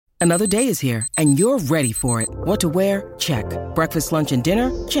Another day is here, and you're ready for it. What to wear? Check. Breakfast, lunch, and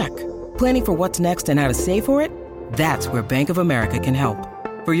dinner? Check. Planning for what's next and how to save for it? That's where Bank of America can help.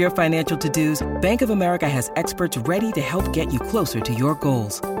 For your financial to-dos, Bank of America has experts ready to help get you closer to your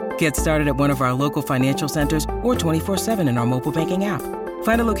goals. Get started at one of our local financial centers or 24/7 in our mobile banking app.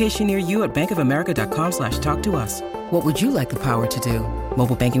 Find a location near you at bankofamerica.com/talktous. What would you like the power to do?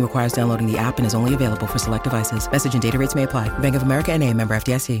 Mobile banking requires downloading the app and is only available for select devices. Message and data rates may apply. Bank of America N.A., member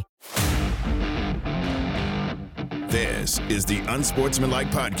FDIC. This is the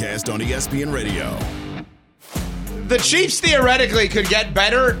Unsportsmanlike Podcast on ESPN Radio. The Chiefs theoretically could get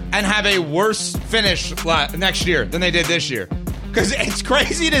better and have a worse finish next year than they did this year. Because it's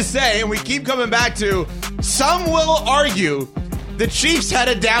crazy to say, and we keep coming back to, some will argue the Chiefs had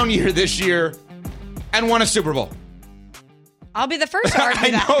a down year this year and won a Super Bowl. I'll be the first to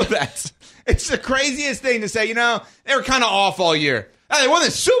argue that. I know that. It's the craziest thing to say, they were kind of off all year. They won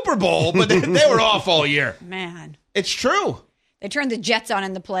the Super Bowl, but they were off all year. Man. It's true. They turned the Jets on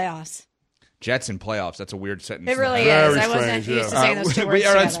in the playoffs. Jets in playoffs. That's a weird sentence. It really Very is. I wasn't strange, used to saying those two words We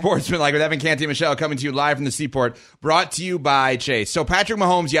are together. Unsportsmanlike with Evan Canty and Michelle coming to you live from the Seaport, brought to you by Chase. So Patrick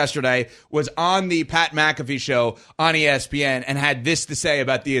Mahomes yesterday was on the Pat McAfee show on ESPN and had this to say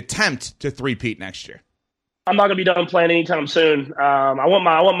about the attempt to three-peat next year. I'm not going to be done playing anytime soon. I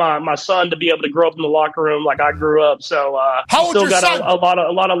want my son to be able to grow up in the locker room like I grew up. So How old's still your got son? a lot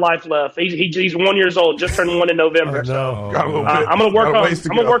of life left. He's 1 year old, just turned 1 in November. So I'm going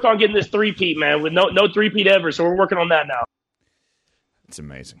to work on getting this three-peat, man, with no three-peat ever. So we're working on that now. It's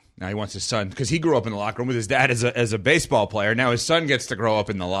amazing. Now he wants his son, because he grew up in the locker room with his dad as a baseball player. Now his son gets to grow up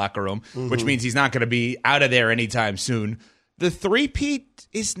in the locker room, which means he's not going to be out of there anytime soon. The three-peat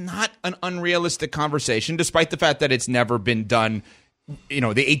is not an unrealistic conversation, despite the fact that it's never been done.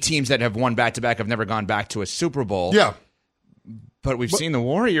 The 8 teams that have won back-to-back have never gone back to a Super Bowl. Yeah. But we've seen the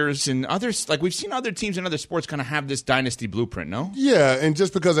Warriors and others, we've seen other teams in other sports kind of have this dynasty blueprint, no? Yeah, and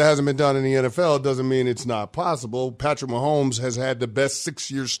just because it hasn't been done in the NFL doesn't mean it's not possible. Patrick Mahomes has had the best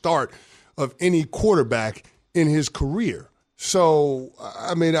 6-year start of any quarterback in his career. So,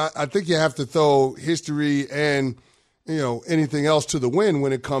 I mean, I think you have to throw history and anything else to the wind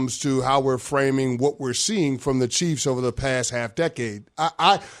when it comes to how we're framing what we're seeing from the Chiefs over the past half decade.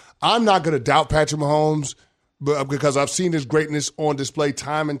 I'm not going to doubt Patrick Mahomes, but because I've seen his greatness on display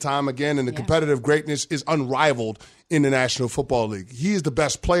time and time again, and the competitive greatness is unrivaled in the National Football League. He is the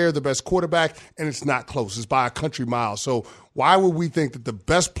best player, the best quarterback, and it's not close. It's by a country mile. So why would we think that the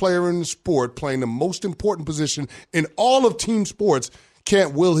best player in the sport, playing the most important position in all of team sports,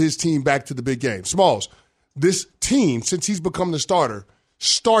 can't will his team back to the big game? Smalls, this team, since he's become the starter,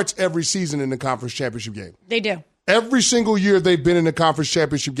 starts every season in the conference championship game. They do. Every single year they've been in the conference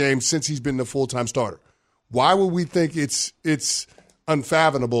championship game since he's been the full-time starter. Why would we think it's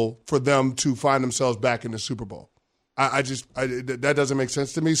unfathomable for them to find themselves back in the Super Bowl? That doesn't make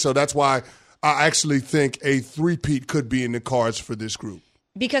sense to me. So that's why I actually think a three-peat could be in the cards for this group.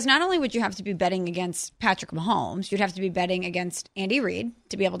 Because not only would you have to be betting against Patrick Mahomes, you'd have to be betting against Andy Reid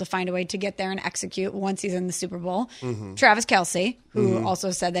to be able to find a way to get there and execute once he's in the Super Bowl. Travis Kelce, who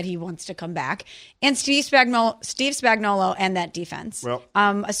also said that he wants to come back, and Steve Spagnuolo and that defense. Well,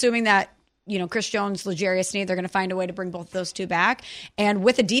 assuming that Chris Jones, L'Jarius Sneed, they're going to find a way to bring both those two back. And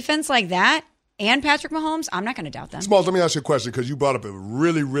with a defense like that and Patrick Mahomes, I'm not going to doubt them. Smalls, let me ask you a question because you brought up a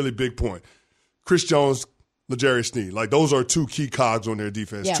really, really big point. Chris Jones, L'Jarius Sneed, those are 2 key cogs on their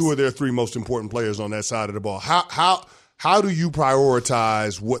defense. Yes. 2 of their 3 most important players on that side of the ball. How do you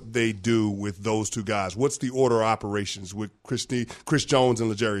prioritize what they do with those 2 guys? What's the order of operations with Chris Jones and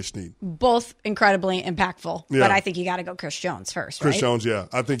L'Jarius Sneed? Both incredibly impactful, but I think you got to go Chris Jones first, right? Chris Jones, yeah.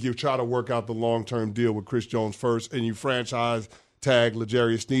 I think you try to work out the long-term deal with Chris Jones first, and you franchise tag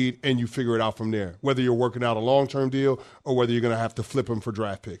L'Jarius Sneed, and you figure it out from there, whether you're working out a long-term deal or whether you're going to have to flip him for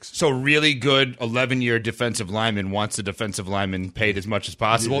draft picks. So really good 11-year defensive lineman wants the defensive lineman paid as much as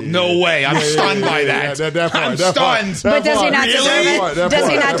possible? No way. I'm stunned by that. I'm stunned. But does he not deserve it? Does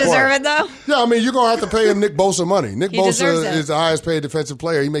he not deserve it, though? Yeah, I mean, you're going to have to pay him Nick Bosa money. Nick deserves Bosa it. is the highest-paid defensive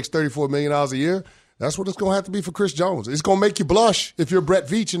player. He makes $34 million a year. That's what it's going to have to be for Chris Jones. It's going to make you blush if you're Brett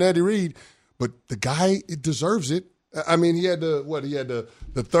Veach and Eddie Reed, but the guy deserves it. I mean, he had the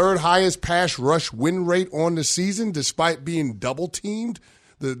 3rd highest pass rush win rate on the season, despite being double teamed,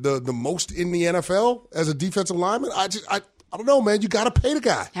 the most in the NFL as a defensive lineman. I don't know, man. You got to pay the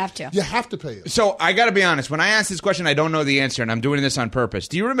guy. Have to. You have to pay him. So I got to be honest. When I ask this question, I don't know the answer, and I'm doing this on purpose.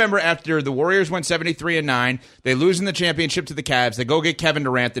 Do you remember after the Warriors went 73-9, they lose in the championship to the Cavs, they go get Kevin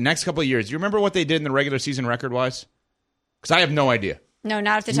Durant the next couple of years? Do you remember what they did in the regular season record-wise? Because I have no idea. No,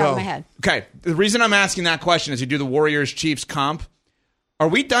 not off the top of my head. Okay. The reason I'm asking that question is you do the Warriors-Chiefs comp. Are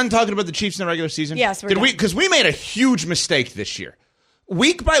we done talking about the Chiefs in the regular season? Yes, we're done. Because we made a huge mistake this year.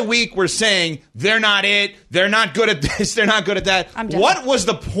 Week by week, we're saying they're not it. They're not good at this. They're not good at that. I'm done. What was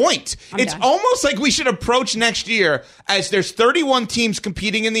the point? It's done. almost like we should approach next year as there's 31 teams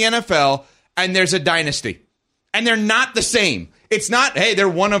competing in the NFL and there's a dynasty. And they're not the same. It's not, hey, they're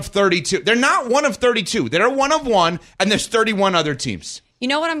one of 32. They're not one of 32. They're one of one, and there's 31 other teams. You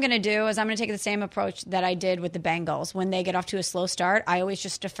know what I'm going to do is I'm going to take the same approach that I did with the Bengals. When they get off to a slow start, I always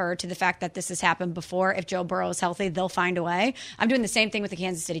just defer to the fact that this has happened before. If Joe Burrow is healthy, they'll find a way. I'm doing the same thing with the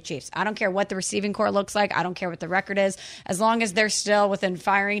Kansas City Chiefs. I don't care what the receiving core looks like. I don't care what the record is. As long as they're still within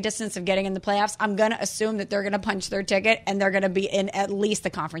firing distance of getting in the playoffs, I'm going to assume that they're going to punch their ticket and they're going to be in at least the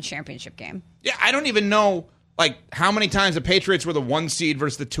conference championship game. Yeah, I don't even know. Like, how many times the Patriots were the 1 seed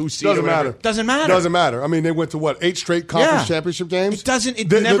versus the 2 seed? Doesn't matter. Doesn't matter. Doesn't matter. I mean, they went to, 8 straight conference championship games? It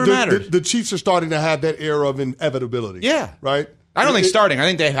never mattered. The Chiefs are starting to have that era of inevitability. Yeah. Right? I don't think starting. I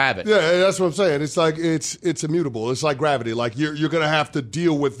think they have it. Yeah, that's what I'm saying. It's like it's immutable. It's like gravity. Like you're going to have to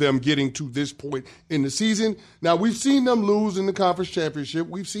deal with them getting to this point in the season. Now, we've seen them lose in the conference championship.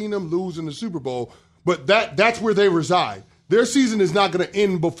 We've seen them lose in the Super Bowl. But that's where they reside. Their season is not going to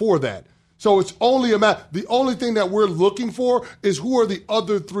end before that. So it's only a matter. The only thing that we're looking for is who are the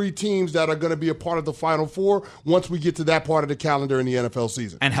other 3 teams that are going to be a part of the Final Four once we get to that part of the calendar in the NFL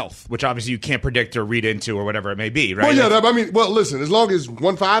season. And health, which obviously you can't predict or read into or whatever it may be, right? Well, yeah. Listen. As long as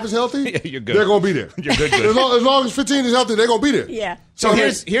 1-5 is healthy, you're good. They're going to be there. You're good. As long as 15 is healthy, they're going to be there. Yeah. So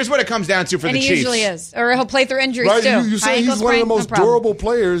here's what it comes down to for the Chiefs. And he usually is, or he'll play through injuries right? too. You say he's one of the most durable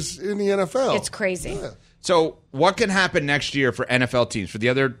players in the NFL. It's crazy. Yeah. So what can happen next year for NFL teams, for the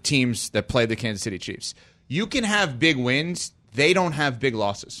other teams that play the Kansas City Chiefs? You can have big wins. They don't have big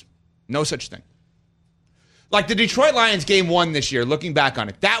losses. No such thing. Like the Detroit Lions game 1 this year, looking back on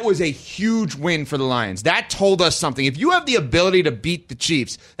it, that was a huge win for the Lions. That told us something. If you have the ability to beat the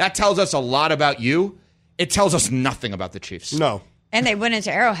Chiefs, that tells us a lot about you. It tells us nothing about the Chiefs. No. And they went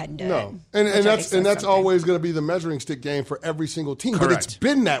into Arrowhead and did No. it. And that's always going to be the measuring stick game for every single team. Correct. But it's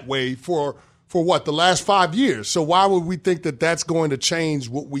been that way for what, the last 5 years. So why would we think that that's going to change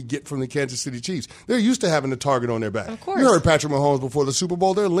what we get from the Kansas City Chiefs? They're used to having a target on their back. Of course. You heard Patrick Mahomes before the Super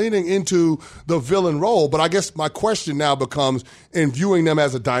Bowl. They're leaning into the villain role. But I guess my question now becomes, in viewing them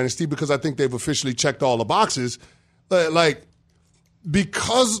as a dynasty, because I think they've officially checked all the boxes, like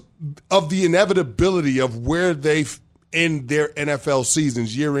because of the inevitability of where they end their NFL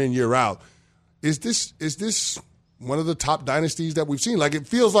seasons year in, year out, is this one of the top dynasties that we've seen? Like, it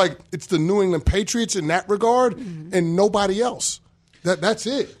feels like it's the New England Patriots in that regard and nobody else. That's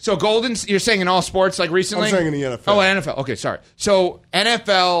it. So you're saying in all sports, like recently? I'm saying in the NFL. Oh, NFL. Okay, sorry. So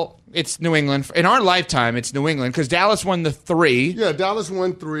NFL, it's New England. In our lifetime, it's New England because Dallas won the 3. Yeah, Dallas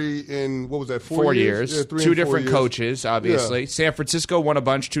won 3 in, what was that, 4 years? Yeah, 2 different 4 years. Coaches, obviously. Yeah. San Francisco won a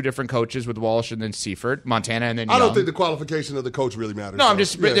bunch, 2 different coaches with Walsh and then Seifert. Montana and then Young. I don't think the qualification of the coach really matters. No, I'm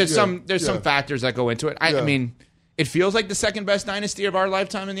just there's some yeah. factors that go into it. I mean, it feels like the second best dynasty of our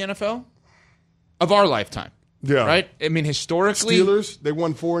lifetime in the NFL. Of our lifetime. Yeah. Right? I mean, historically. Steelers, they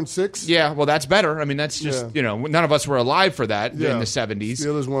won 4 and 6. Yeah, well, that's better. I mean, that's just, none of us were alive for that in the 70s.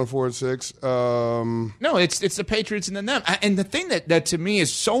 Steelers won 4 and 6. No, it's the Patriots and then them. And the thing that to me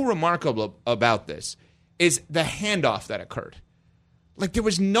is so remarkable about this is the handoff that occurred. Like, there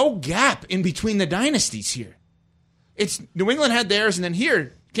was no gap in between the dynasties here. It's New England had theirs, and then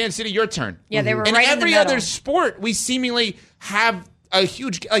here, Kansas City, your turn. Yeah, they were in right in the every middle. other sport, we seemingly have a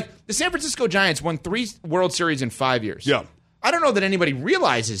huge, like the San Francisco Giants won 3 World Series in 5 years. Yeah. I don't know that anybody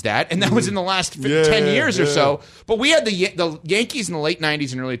realizes that, and that was in the last 10 years or so. But we had the Yankees in the late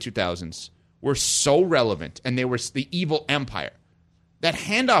 90s and early 2000s were so relevant, and they were the evil empire. That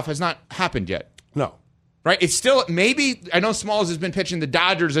handoff has not happened yet. No. Right? It's still, maybe, I know Smalls has been pitching the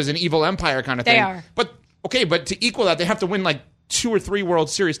Dodgers as an evil empire kind of thing. They are. But, okay, but to equal that, they have to win like 2 or 3 World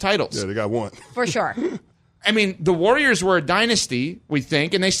Series titles. Yeah, they got 1. For sure. I mean, the Warriors were a dynasty, we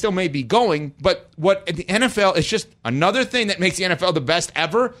think, and they still may be going, but what the NFL is just another thing that makes the NFL the best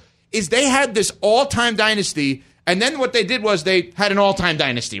ever is they had this all-time dynasty, and then what they did was they had an all-time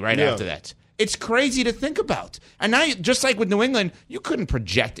dynasty right after that. It's crazy to think about. And now, just like with New England, you couldn't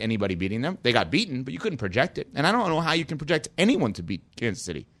project anybody beating them. They got beaten, but you couldn't project it. And I don't know how you can project anyone to beat Kansas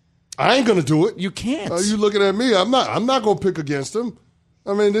City. I ain't gonna do it. You can't. You looking at me? I'm not gonna pick against them.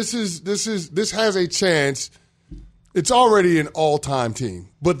 I mean, this has a chance. It's already an all-time team,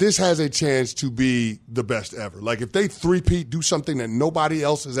 but this has a chance to be the best ever. Like, if they three-peat, do something that nobody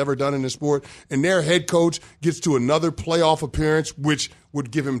else has ever done in the sport, and their head coach gets to another playoff appearance, which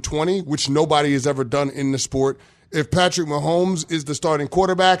would give him 20, which nobody has ever done in the sport, if Patrick Mahomes is the starting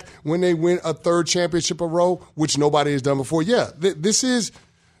quarterback when they win a third championship in a row, which nobody has done before, this has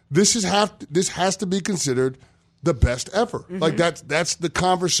to be considered the best ever. Mm-hmm. Like that's the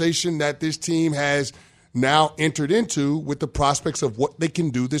conversation that this team has now entered into with the prospects of what they can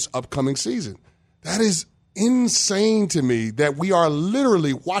do this upcoming season. That is insane to me that we are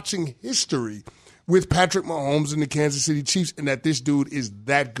literally watching history with Patrick Mahomes and the Kansas City Chiefs, and that this dude is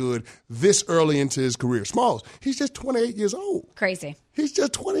that good this early into his career. Smalls, he's just 28 years old. Crazy. He's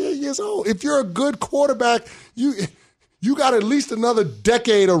just 28 years old. If you're a good quarterback, you got at least another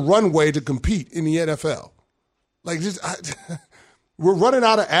decade of runway to compete in the NFL. We're running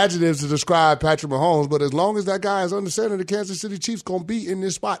out of adjectives to describe Patrick Mahomes, but as long as that guy is understanding, the Kansas City Chiefs going to be in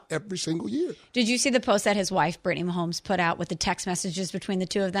this spot every single year. Did you see the post that his wife, Brittany Mahomes, put out with the text messages between the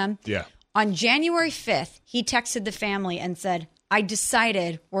two of them? Yeah. On January 5th, he texted the family and said, I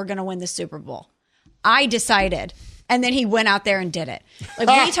decided we're going to win the Super Bowl. I decided. And then he went out there and did it. Like,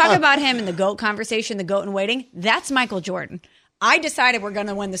 when you talk about him in the GOAT conversation, the GOAT in waiting, that's Michael Jordan. I decided we're going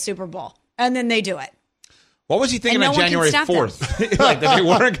to win the Super Bowl. And then they do it. What was he thinking on January 4th? Like, that they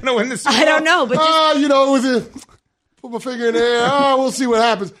weren't going to win the Super Bowl? I don't know. But put my finger in the air. We'll see what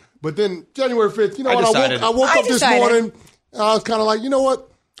happens. But then January 5th, I woke up this morning, and I was kind of like, you know what?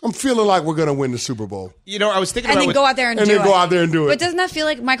 I'm feeling like we're going to win the Super Bowl. I was thinking about it. And then go out there and do it. go out there and do it. But doesn't that feel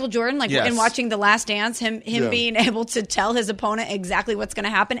like Michael Jordan? Like, in watching The Last Dance, him being able to tell his opponent exactly what's going to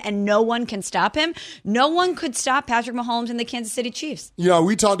happen, and no one can stop him. No one could stop Patrick Mahomes and the Kansas City Chiefs.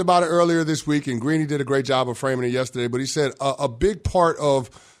 We talked about it earlier this week, and Greeny did a great job of framing it yesterday, but he said a big part of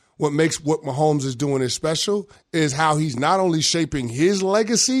what makes what Mahomes is doing is special is how he's not only shaping his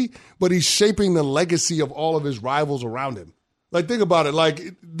legacy, but he's shaping the legacy of all of his rivals around him. Like, think about it.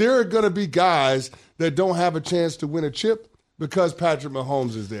 Like, there are going to be guys that don't have a chance to win a chip because Patrick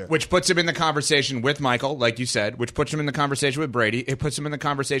Mahomes is there. Which puts him in the conversation with Michael, like you said, which puts him in the conversation with Brady. It puts him in the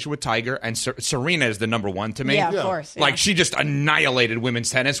conversation with Tiger. And Serena is the number one to me. Yeah, of course. Yeah. Like, she just annihilated women's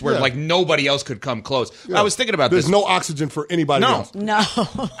tennis where, like, nobody else could come close. Yeah. I was thinking about There's this. no oxygen for anybody else. No.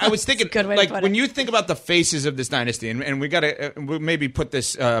 I was thinking, like, when you think about the faces of this dynasty, and we got to we'll maybe put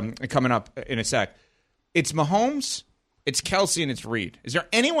this coming up in a sec, it's Mahomes, it's Kelsey, and it's Reed. Is there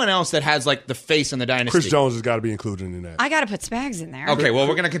anyone else that has, like, the face in the dynasty? Chris Jones has got to be included in that. I got to put Spags in there. Okay, well,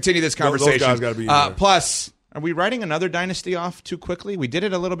 we're going to continue this conversation. Those guys got to be in there. Plus, are we writing another dynasty off too quickly? We did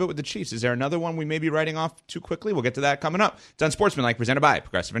it a little bit with the Chiefs. Is there another one we may be writing off too quickly? We'll get to that coming up. It's Unsportsmanlike, presented by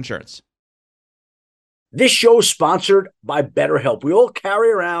Progressive Insurance. This show is sponsored by BetterHelp. We all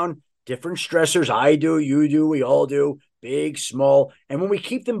carry around different stressors. I do, you do, we all do, big, small. And when we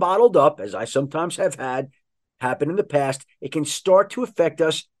keep them bottled up, as I sometimes have had happen in the past, it can start to affect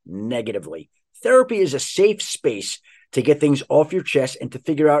us negatively. Therapy is a safe space to get things off your chest and to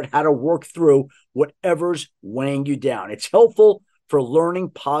figure out how to work through whatever's weighing you down. It's helpful for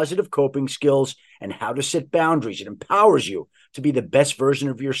learning positive coping skills and how to set boundaries. It empowers you to be the best version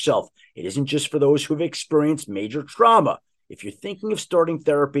of yourself. It isn't just for those who have experienced major trauma. If you're thinking of starting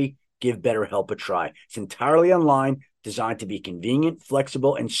therapy, give BetterHelp a try. It's entirely online, designed to be convenient,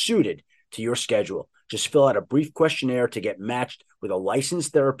 flexible, and suited to your schedule. Just fill out a brief questionnaire to get matched with a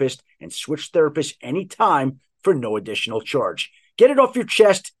licensed therapist and switch therapists anytime for no additional charge. Get it off your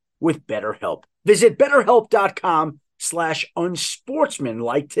chest with BetterHelp. Visit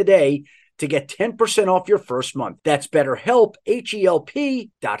BetterHelp.com/unsportsmanlike today to get 10% off your first month. That's BetterHelp,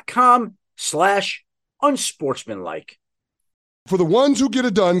 HELP.com/unsportsmanlike. For the ones who get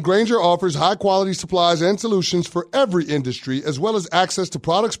it done, Grainger offers high-quality supplies and solutions for every industry, as well as access to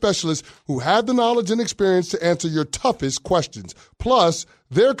product specialists who have the knowledge and experience to answer your toughest questions. Plus,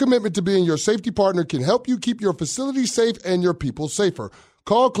 their commitment to being your safety partner can help you keep your facility safe and your people safer.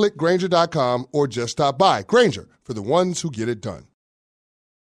 Call, click Grainger.com, or just stop by. Grainger, for the ones who get it done.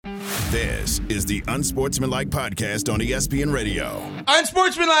 This is the Unsportsmanlike podcast on ESPN Radio.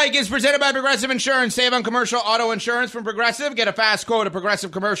 Unsportsmanlike is presented by Progressive Insurance. Save on commercial auto insurance from Progressive. Get a fast quote at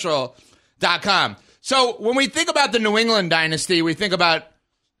progressivecommercial.com. So when we think about the New England dynasty, we think about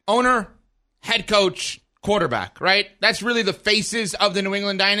owner, head coach, quarterback, right? That's really the faces of the New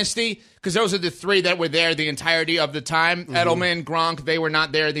England dynasty because those are the three that were there the entirety of the time. Mm-hmm. Edelman, Gronk, they were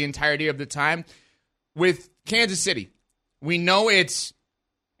not there the entirety of the time. With Kansas City, we know it's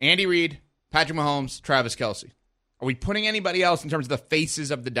Andy Reid, Patrick Mahomes, Travis Kelce. Are we putting anybody else in terms of the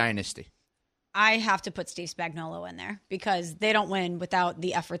faces of the dynasty? I have to put Steve Spagnuolo in there because they don't win without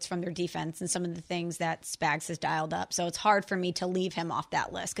the efforts from their defense and some of the things that Spags has dialed up. So it's hard for me to leave him off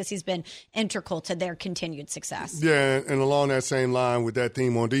that list because he's been integral to their continued success. Yeah, and along that same line with that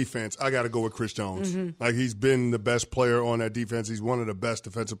theme on defense, I got to go with Chris Jones. Mm-hmm. Like, he's been the best player on that defense. He's one of the best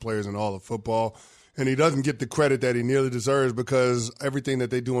defensive players in all of football. and he doesn't get the credit that he nearly deserves because everything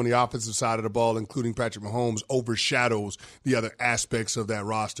that they do on the offensive side of the ball, including Patrick Mahomes, overshadows the other aspects of that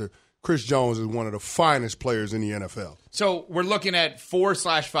roster. Chris Jones is one of the finest players in the NFL. So we're looking at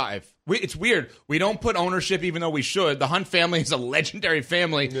 4/5. It's weird. We don't put ownership, even though we should. The Hunt family is a legendary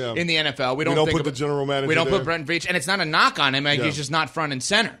family in the NFL. We don't put the general manager. We don't there. Put Brent Veach, and it's not a knock on him. He's just not front and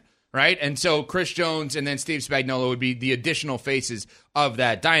center, right? And so Chris Jones and then Steve Spagnuolo would be the additional faces of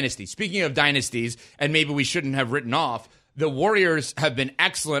that dynasty. Speaking of dynasties, and maybe we shouldn't have written off, the Warriors have been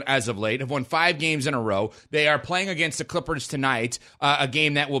excellent as of late, have won 5 games in a row. They are playing against the Clippers tonight, a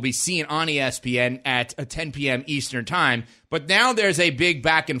game that will be seen on ESPN at 10 p.m. Eastern time. But now there's a big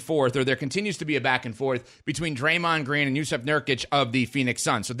back and forth, or there continues to be a back and forth between Draymond Green and Yusuf Nurkic of the Phoenix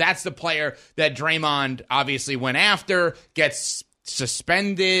Suns. So that's the player that Draymond obviously went after, gets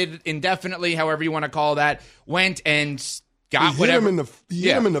suspended indefinitely, however you want to call that, went and got hit him in the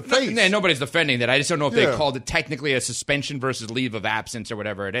face. Nobody's defending that. I just don't know if they called it technically a suspension versus leave of absence or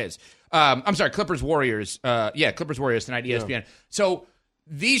whatever it is. I'm sorry, Clippers-Warriors. Clippers-Warriors tonight, ESPN. Yeah. So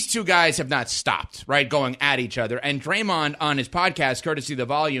these two guys have not stopped, right, going at each other. And Draymond on his podcast, courtesy of The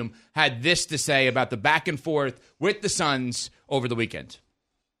Volume, had this to say about the back and forth with the Suns over the weekend.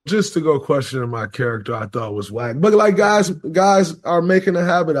 Just to go questioning my character, I thought was whack. But like guys are making a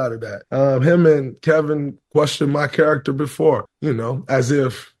habit out of that. Him and Kevin questioned my character before, as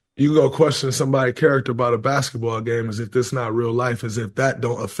if you go question somebody's character about a basketball game as if this not real life, as if that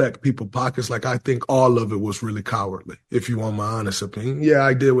don't affect people's pockets. Like I think all of it was really cowardly, if you want my honest opinion. Yeah,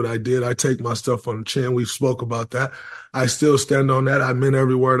 I did what I did. I take my stuff on the chin. We spoke about that. I still stand on that. I meant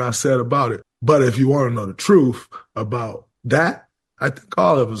every word I said about it. But if you want to know the truth about that, I think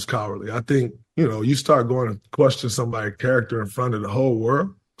all of it was cowardly. I think, you start going to question somebody's character in front of the whole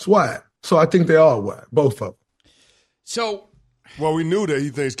world, it's whack. So I think they all whack, both of them. So, well, we knew that he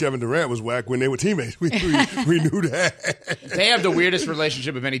thinks Kevin Durant was whack when they were teammates. We knew that. They have the weirdest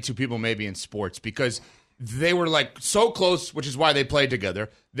relationship of any two people maybe in sports because they were like so close, which is why they played together.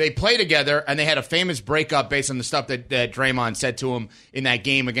 They play together, and they had a famous breakup based on the stuff that Draymond said to him in that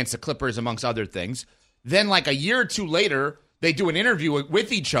game against the Clippers, amongst other things. Then like a year or two later, they do an interview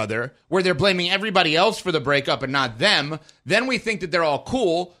with each other where they're blaming everybody else for the breakup and not them. Then we think that they're all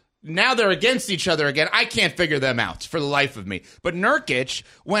cool. Now they're against each other again. I can't figure them out for the life of me. But Nurkic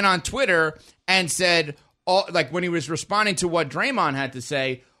went on Twitter and said, when he was responding to what Draymond had to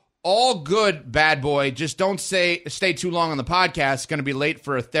say, all good, bad boy. Just don't stay too long on the podcast. Going to be late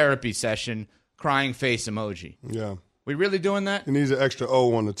for a therapy session. Crying face emoji. Yeah. We really doing that? He needs an extra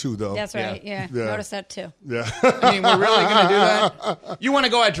O on the 2, though. That's right. Yeah. Notice that, too. Yeah. I mean, we're really going to do that? You want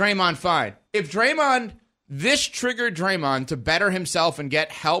to go at Draymond, fine. If this triggered Draymond to better himself and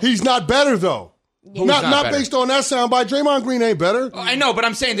get help. He's not better, though. Yeah. Not based on that soundbite. Draymond Green ain't better. Oh, I know, but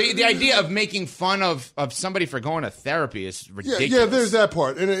I'm saying the idea of making fun of somebody for going to therapy is ridiculous. Yeah, there's that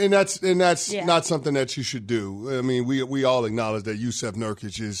part, and that's not something that you should do. I mean, we all acknowledge that Yusuf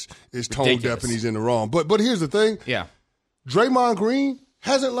Nurkic is tone deaf and he's in the wrong. But here's the thing. Yeah, Draymond Green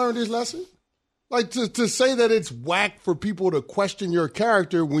hasn't learned his lesson. Like, to say that it's whack for people to question your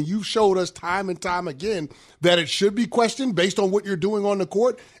character when you showed us time and time again that it should be questioned based on what you're doing on the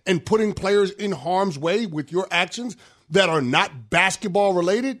court and putting players in harm's way with your actions that are not basketball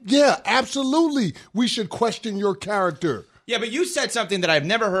related, yeah, absolutely. We should question your character. Yeah, but you said something that I've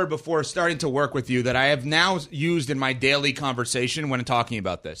never heard before starting to work with you that I have now used in my daily conversation when talking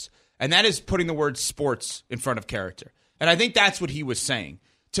about this, and that is putting the word sports in front of character. And I think that's what he was saying.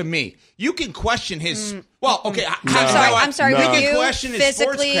 To me, you can question his. Well, okay. I'm sorry. You can question his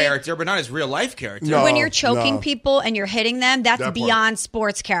sports character, but not his real life character. No, when you're choking people and you're hitting them, that's beyond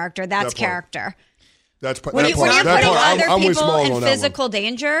sports character. That's character. When you're putting other people in physical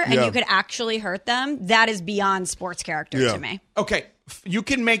danger and you could actually hurt them, that is beyond sports character to me. Okay, you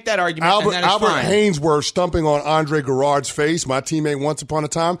can make that argument. Albert Hainsworth stumping on Andre Garard's face, my teammate once upon a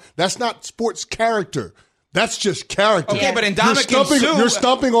time. That's not sports character. That's just character. Okay, but in Ndamukong you're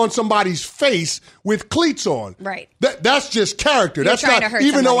stumping on somebody's face with cleats on. Right. That's just character. That's not,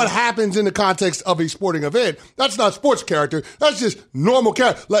 even though it happens in the context of a sporting event, that's not sports character. That's just normal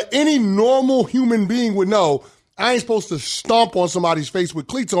character. Like any normal human being would know, I ain't supposed to stomp on somebody's face with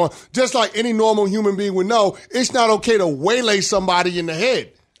cleats on, just like any normal human being would know, it's not okay to waylay somebody in the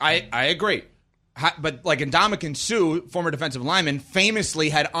head. I agree. But like Ndamukong Suh, former defensive lineman, famously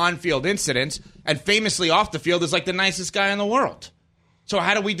had on-field incidents, and famously off the field is like the nicest guy in the world. So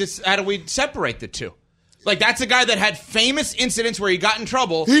how do we separate the two? Like that's a guy that had famous incidents where he got in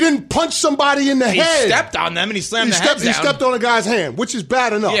trouble. He didn't punch somebody in the head. He stepped on them and he slammed the head down. He stepped on a guy's hand, which is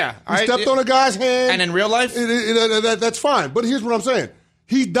bad enough. Yeah, he stepped on a guy's hand. And in real life, that's fine. But here's what I'm saying.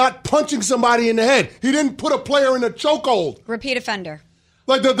 He's not punching somebody in the head. He didn't put a player in a chokehold. Repeat offender.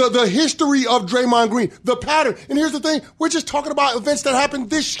 Like the history of Draymond Green, the pattern. And here's the thing, we're just talking about events that happened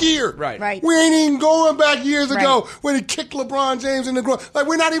this year. Right. We ain't even going back years ago when he kicked LeBron James in the groin. Like,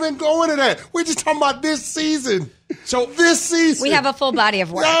 we're not even going to that. We're just talking about this season. So this season. We have a full body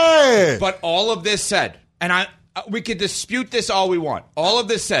of work. Yeah. But all of this said, and we could dispute this all we want. All of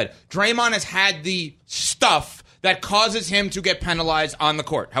this said, Draymond has had the stuff that causes him to get penalized on the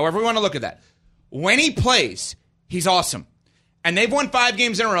court. However we want to look at that. When he plays, he's awesome. And they've won 5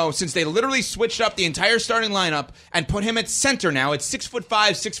 games in a row since they literally switched up the entire starting lineup and put him at center now. It's 6'5",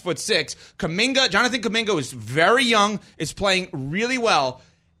 6'6". Jonathan Kuminga is very young, is playing really well.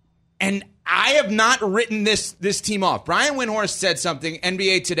 And I have not written this team off. Brian Windhorst said something,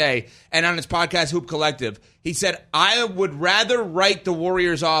 NBA Today, and on his podcast, Hoop Collective. He said, I would rather write the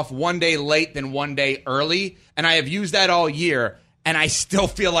Warriors off one day late than one day early. And I have used that all year, and I still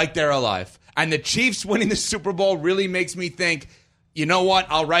feel like they're alive. And the Chiefs winning the Super Bowl really makes me think, you know what?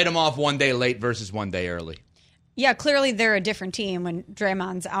 I'll write them off one day late versus one day early. Yeah, clearly they're a different team when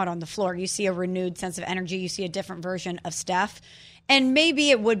Draymond's out on the floor. You see a renewed sense of energy. You see a different version of Steph. And maybe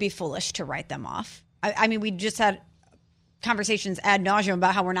it would be foolish to write them off. I mean, we just had conversations ad nauseum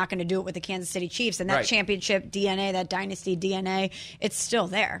about how we're not going to do it with the Kansas City Chiefs. And that championship DNA, that dynasty DNA, it's still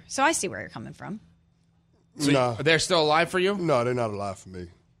there. So I see where you're coming from. So they're still alive for you? No, they're not alive for me.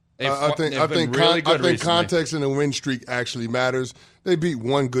 I think context in the win streak actually matters. They beat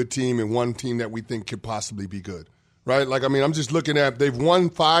one good team and one team that we think could possibly be good, right? Like, I mean, I'm just looking at, they've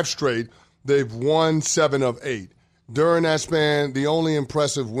won 5 straight. They've won 7 of 8. During that span, the only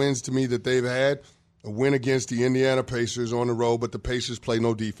impressive wins to me that they've had, a win against the Indiana Pacers on the road, but the Pacers play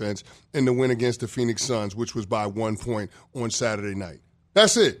no defense, and the win against the Phoenix Suns, which was by 1 point on Saturday night.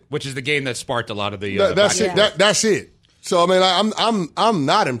 That's it. Which is the game that sparked a lot of the. That's it. That's it. So I mean, I'm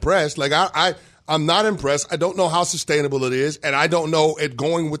not impressed. Like I'm not impressed. I don't know how sustainable it is, and I don't know it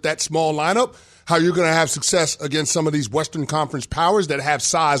going with that small lineup how you're going to have success against some of these Western Conference powers that have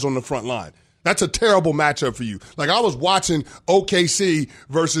size on the front line. That's a terrible matchup for you. Like, I was watching OKC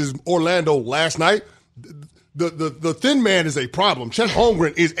versus Orlando last night. The thin man is a problem. Chet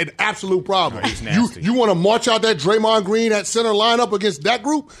Holmgren is an absolute problem. Oh, he's nasty. You want to march out that Draymond Green at center lineup against that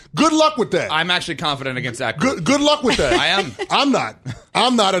group? Good luck with that. I'm actually confident against that group. Good luck with that. I am.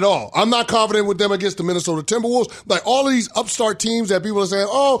 I'm not at all. I'm not confident with them against the Minnesota Timberwolves. Like, all of these upstart teams that people are saying,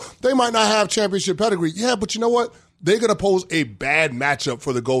 oh, they might not have championship pedigree. Yeah, but you know what? They're going to pose a bad matchup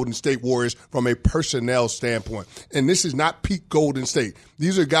for the Golden State Warriors from a personnel standpoint. And this is not peak Golden State.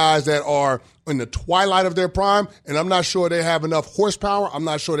 These are guys that are in the twilight of their prime, and I'm not sure they have enough horsepower. I'm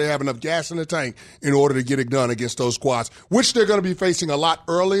not sure they have enough gas in the tank in order to get it done against those squads, which they're going to be facing a lot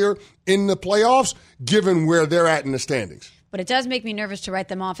earlier in the playoffs, given where they're at in the standings. But it does make me nervous to write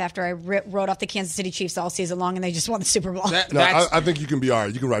them off after I wrote off the Kansas City Chiefs all season long and they just won the Super Bowl. I think you can be all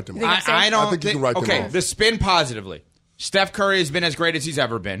right. You can write them off. I think you can write them off. Okay, the spin positively. Steph Curry has been as great as he's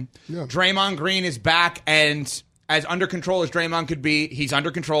ever been. Yeah. Draymond Green is back, and as under control as Draymond could be, he's under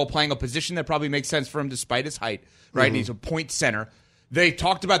control, playing a position that probably makes sense for him despite his height, right? Mm-hmm. And he's a point center. They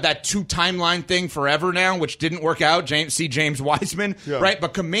talked about that 2 timeline thing forever now, which didn't work out. James Wiseman, right?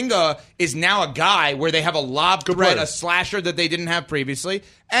 But Kuminga is now a guy where they have a lob threat, a slasher that they didn't have previously.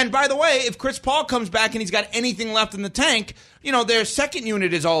 And by the way, if Chris Paul comes back and he's got anything left in the tank, you know, their second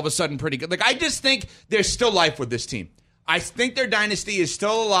unit is all of a sudden pretty good. Like, I just think there's still life with this team. I think their dynasty is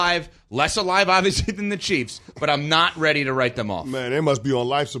still alive, less alive, obviously, than the Chiefs, but I'm not ready to write them off. Man, they must be on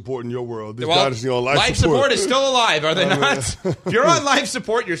life support in your world. This dynasty on life support is still alive, are they not? If you're on life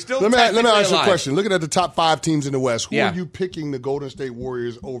support, you're still Let me ask you alive. a question. Looking at the top 5 teams in the West, who are you picking the Golden State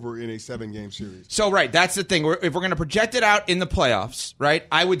Warriors over in a 7-game series? So, right, that's the thing. If we're going to project it out in the playoffs, right,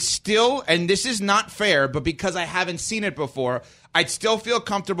 I would still, and this is not fair, but because I haven't seen it before, I'd still feel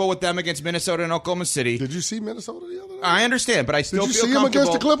comfortable with them against Minnesota and Oklahoma City. Did you see Minnesota the other night? I understand, but I still feel comfortable. Did you see him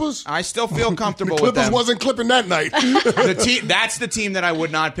against the Clippers? I still feel comfortable with them. The Clippers wasn't clipping that night. That's the team that I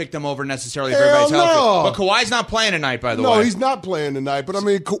would not pick them over necessarily if everybody's healthy. But Kawhi's not playing tonight, by the way. No, he's not playing tonight. But, I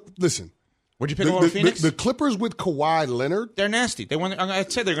mean, listen. Would you pick him over Phoenix? The Clippers with Kawhi Leonard. They're nasty.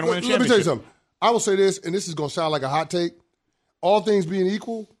 I'd say they're going to win a championship. Let me tell you something. I will say this, and this is going to sound like a hot take. All things being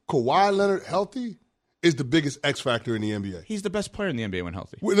equal, Kawhi Leonard healthy is the biggest X factor in the NBA. He's the best player in the NBA when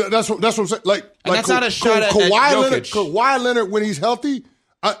healthy. That's what I'm saying. That's not a shot at Jokic. Kawhi Leonard, when he's healthy,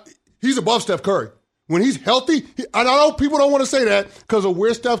 he's above Steph Curry. When he's healthy, I know people don't want to say that because of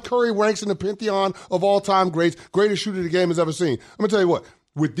where Steph Curry ranks in the pantheon of all-time greats, greatest shooter the game has ever seen. I'm going to tell you what.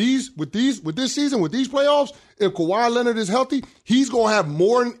 With this season, with these playoffs, if Kawhi Leonard is healthy, he's going to have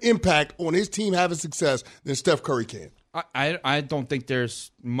more impact on his team having success than Steph Curry can. I don't think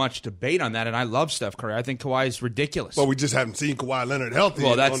there's much debate on that, and I love Steph Curry. I think Kawhi is ridiculous. Well, we just haven't seen Kawhi Leonard healthy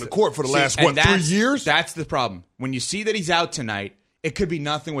on the court for the last, 3 years? That's the problem. When you see that he's out tonight, it could be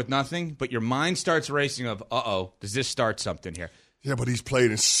nothing with nothing, but your mind starts racing of, does this start something here? Yeah, but he's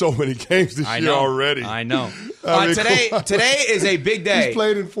played in so many games this year already. I know. Today is a big day. He's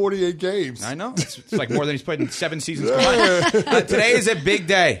played in 48 games. I know. It's like more than he's played in 7 seasons combined. Today is a big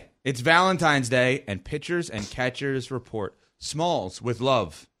day. It's Valentine's Day, and pitchers and catchers report. Smalls with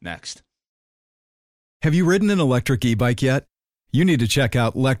love next. Have you ridden an electric e-bike yet? You need to check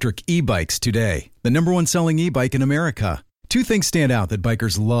out Electric E-Bikes today, the #1 selling e-bike in America. 2 things stand out that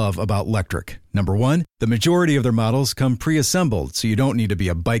bikers love about Electric. Number 1, the majority of their models come pre-assembled, so you don't need to be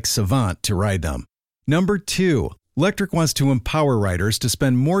a bike savant to ride them. Number 2, Electric wants to empower riders to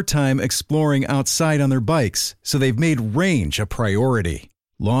spend more time exploring outside on their bikes, so they've made range a priority.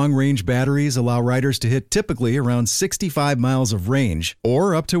 Long-range batteries allow riders to hit typically around 65 miles of range,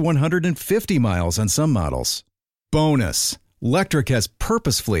 or up to 150 miles on some models. Bonus, Electric has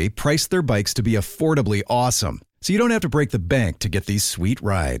purposefully priced their bikes to be affordably awesome, so you don't have to break the bank to get these sweet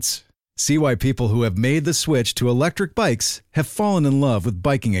rides. See why people who have made the switch to electric bikes have fallen in love with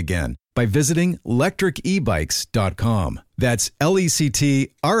biking again by visiting electricebikes.com. That's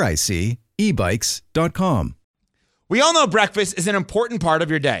LECTRIC ebikes.com. We all know breakfast is an important part of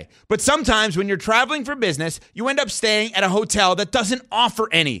your day, but sometimes when you're traveling for business, you end up staying at a hotel that doesn't offer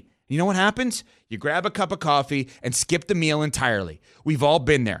any. You know what happens? You grab a cup of coffee and skip the meal entirely. We've all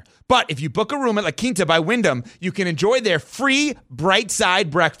been there. But if you book a room at La Quinta by Wyndham, you can enjoy their free Bright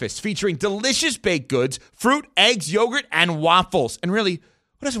Side breakfast featuring delicious baked goods, fruit, eggs, yogurt, and waffles. And really,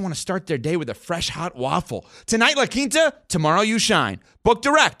 who doesn't want to start their day with a fresh hot waffle? Tonight, La Quinta, tomorrow you shine. Book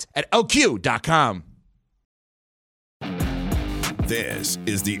direct at lq.com. This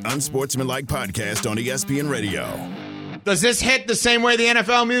is the Unsportsmanlike Podcast on ESPN Radio. Does this hit the same way the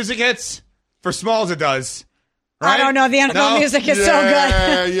NFL music hits? For Smalls, it does. Right? I don't know. The NFL music is so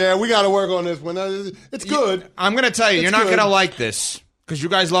good. Yeah, we got to work on this one. It's good. I'm going to tell you, you're not going to like this because you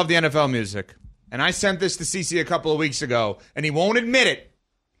guys love the NFL music. And I sent this to CC a couple of weeks ago, and he won't admit it.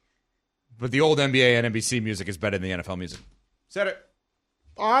 But the old NBA and NBC music is better than the NFL music. Said it.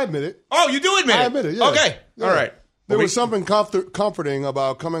 I admit it. Oh, you do admit it? I admit it, yeah. Okay. Yeah. All right. There was something comforting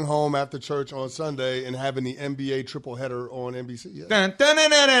about coming home after church on Sunday and having the NBA triple header on NBC. Yeah.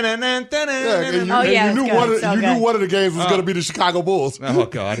 You knew one of the games was going to be the Chicago Bulls. Oh,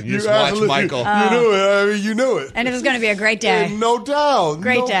 God. You just watched Michael. You knew it. I mean, you knew it. And it was going to be a great day. Yeah, no doubt.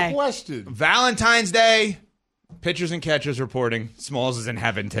 Great day. No question. Valentine's Day. Pitchers and catchers reporting. Smalls is in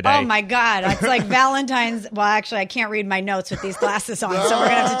heaven today. Oh, my God. It's like Valentine's. Well, actually, I can't read my notes with these glasses on, so we're going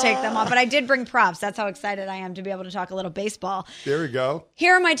to have to take them off. But I did bring props. That's how excited I am to be able to talk a little baseball. There we go.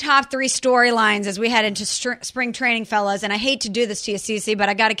 Here are my top 3 storylines as we head into spring training, fellas. And I hate to do this to you, Cece, but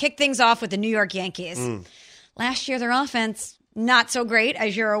I got to kick things off with the New York Yankees. Last year, their offense, not so great,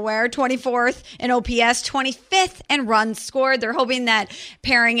 as you're aware. 24th in OPS, 25th in runs scored. They're hoping that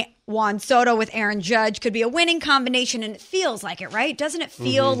pairing Juan Soto with Aaron Judge could be a winning combination, and it feels like it, right? Doesn't it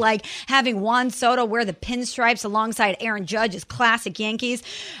feel like having Juan Soto wear the pinstripes alongside Aaron Judge is classic Yankees?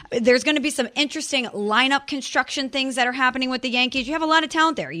 There's going to be some interesting lineup construction things that are happening with the Yankees. You have a lot of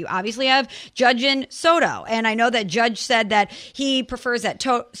talent there. You obviously have Judge and Soto, and I know that Judge said that he prefers that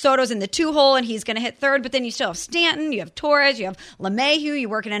Soto's in the 2-hole and he's going to hit third, but then you still have Stanton, you have Torres, you have LeMahieu, you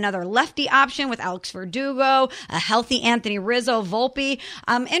work in another lefty option with Alex Verdugo, a healthy Anthony Rizzo, Volpe.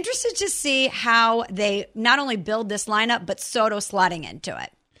 I'm interested to see how they not only build this lineup, but Soto slotting into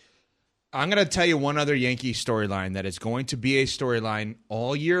it. I'm going to tell you one other Yankee storyline that is going to be a storyline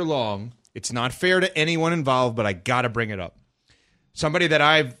all year long. It's not fair to anyone involved, but I got to bring it up. Somebody that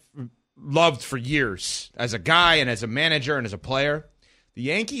I've loved for years as a guy and as a manager and as a player. The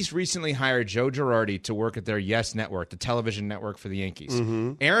Yankees recently hired Joe Girardi to work at their Yes Network, the television network for the Yankees.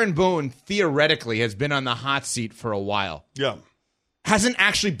 Aaron Boone theoretically has been on the hot seat for a while. Yeah. Hasn't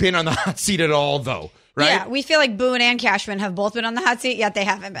actually been on the hot seat at all, though, right? Yeah, we feel like Boone and Cashman have both been on the hot seat, yet they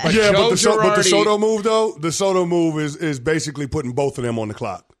haven't been. But the Soto move, though, the Soto move is basically putting both of them on the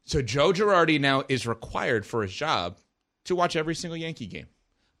clock. So Joe Girardi now is required for his job to watch every single Yankee game.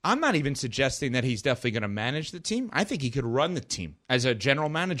 I'm not even suggesting that he's definitely going to manage the team. I think he could run the team as a general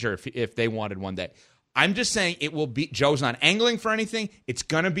manager if they wanted one day. I'm just saying it will be – Joe's not angling for anything. It's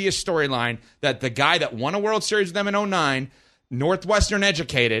going to be a storyline that the guy that won a World Series with them in 2009 – Northwestern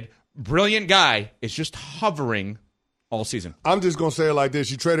educated, brilliant guy, is just hovering all season. I'm just going to say it like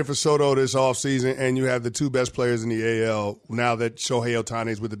this. You traded for Soto this offseason, and you have the 2 best players in the AL now that Shohei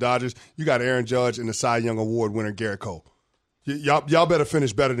Ohtani is with the Dodgers. You got Aaron Judge and the Cy Young Award winner Garrett Cole. Y'all better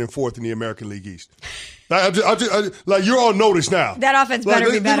finish better than 4th in the American League East. Like you're on notice now. That offense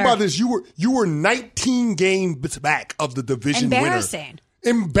better be better. Think about this. You were 19 games back of the division winner.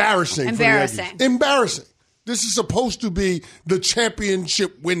 Embarrassing. Embarrassing. This is supposed to be the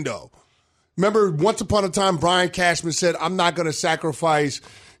championship window. Remember, once upon a time, Brian Cashman said, "I'm not going to sacrifice,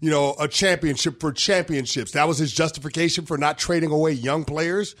 a championship for championships." That was his justification for not trading away young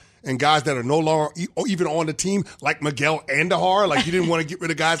players and guys that are no longer even on the team, like Miguel Andujar. Like, you didn't want to get rid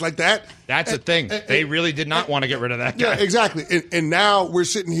of guys like that. That's the thing. They really did not want to get rid of that guy. Yeah, exactly. And now we're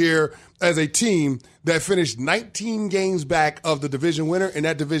sitting here as a team that finished 19 games back of the division winner, and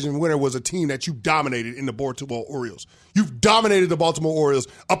that division winner was a team that you dominated in the Baltimore Orioles. You've dominated the Baltimore Orioles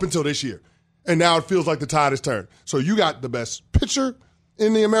up until this year, and now it feels like the tide has turned. So you got the best pitcher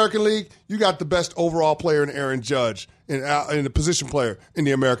in the American League. You got the best overall player in Aaron Judge and the position player in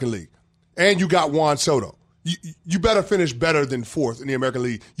the American League. And you got Juan Soto. You better finish better than 4th in the American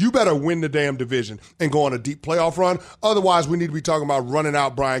League. You better win the damn division and go on a deep playoff run. Otherwise, we need to be talking about running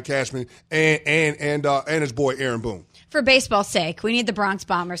out Brian Cashman and his boy Aaron Boone. For baseball's sake, we need the Bronx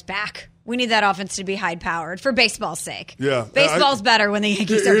Bombers back. We need that offense to be high-powered for baseball's sake. Yeah. Baseball's better when the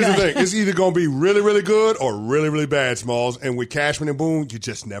Yankees are good. Here's the thing. It's either going to be really, really good or really, really bad, Smalls. And with Cashman and Boone, you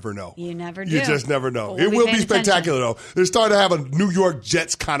just never know. You never do. You just never know. We'll it will be spectacular, though. They're starting to have a New York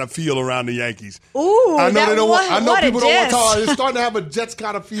Jets kind of feel around the Yankees. Ooh, I know people don't want to talk. They're starting to have a Jets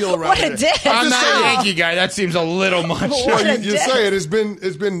kind of feel around. What a diss. I'm not a Yankee guy. That seems a little much. Well, you say it. It's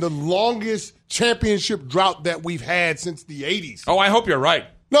been the longest championship drought that we've had since the 80s. Oh, I hope you're right.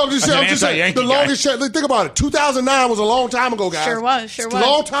 No, I'm just saying the longest. Think about it. 2009 was a long time ago, guys. Sure was. A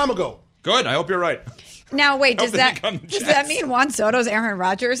long time ago. Good. I hope you're right. Now, wait. Does that mean Juan Soto's Aaron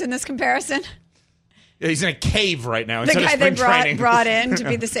Rodgers in this comparison? Yeah, he's in a cave right now. The guy they brought in to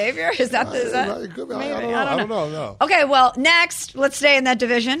be the savior? Is that I don't know. No. Okay, well, next, let's stay in that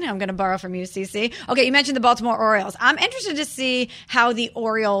division. I'm going to borrow from you, CC. Okay, you mentioned the Baltimore Orioles. I'm interested to see how the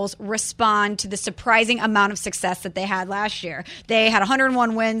Orioles respond to the surprising amount of success that they had last year. They had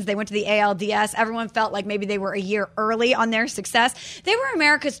 101 wins. They went to the ALDS. Everyone felt like maybe they were a year early on their success. They were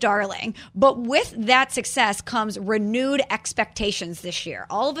America's darling. But with that success comes renewed expectations this year.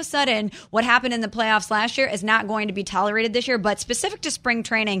 All of a sudden, what happened in the playoffs last year is not going to be tolerated this year, but specific to spring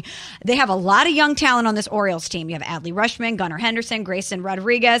training, they have a lot of young talent on this Orioles team. You have Adley Rutschman, Gunnar Henderson, Grayson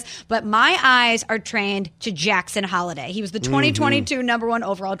Rodriguez, but my eyes are trained to Jackson Holiday. He was the 2022 number 1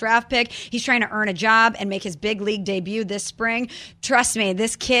 overall draft pick. He's trying to earn a job and make his big league debut this spring. Trust me,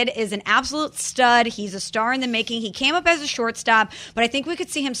 this kid is an absolute stud. He's a star in the making. He came up as a shortstop, but I think we could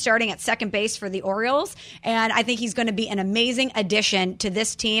see him starting at second base for the Orioles, and I think he's going to be an amazing addition to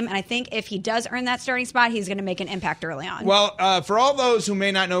this team, and I think if he does earn that starting spot, he's going to make an impact early on. Well, for all those who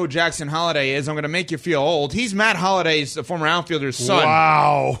may not know who Jackson Holiday is, I'm going to make you feel old. He's Matt Holiday's, the former outfielder's son.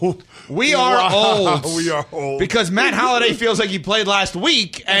 Wow. We are old. We are old. Because Matt Holiday feels like he played last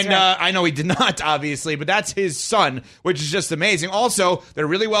week, and right. I know he did not, obviously, but that's his son, which is just amazing. Also, they're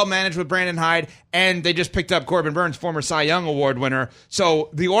really well managed with Brandon Hyde, and they just picked up Corbin Burns, former Cy Young Award winner.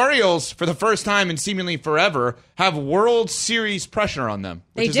 So the Orioles, for the first time in seemingly forever, have World Series pressure on them,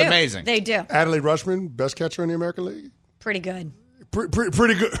 which is amazing. They do. Adley Rutschman, best catcher in the American League? Pretty good.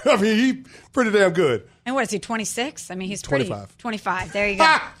 Pretty good. I mean, he's pretty damn good. And what is he, 26? I mean, he's 25. 25. There you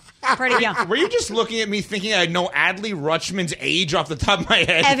go. Pretty young. Were you just looking at me thinking I know Adley Rutschman's age off the top of my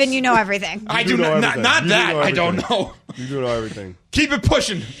head? Evan, you know everything. I do not. Not that. I don't know. You do know everything. Keep it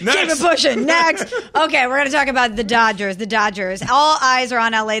pushing. Next. Keep it pushing. Next. Okay, we're going to talk about the Dodgers. The Dodgers. All eyes are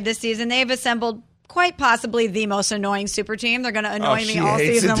on LA this season. They've assembled quite possibly the most annoying super team. They're going to annoy me all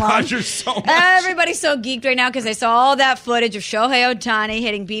season long. Dodgers so much. Everybody's so geeked right now because they saw all that footage of Shohei Ohtani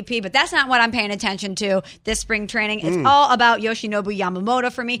hitting BP, but that's not what I'm paying attention to this spring training. It's all about Yoshinobu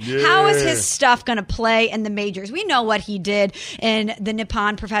Yamamoto for me. Yeah. How is his stuff going to play in the majors? We know what he did in the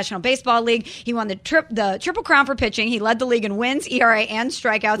Nippon Professional Baseball League. He won the Triple Crown for pitching. He led the league in wins, ERA, and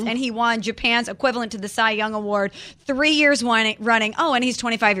strikeouts, and he won Japan's equivalent to the Cy Young Award 3 years running. Oh, and he's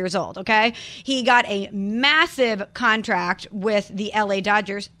 25 years old, okay? He got a massive contract with the LA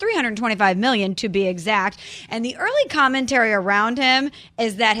Dodgers, $325 million to be exact. And the early commentary around him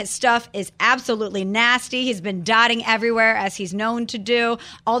is that his stuff is absolutely nasty. He's been dotting everywhere as he's known to do.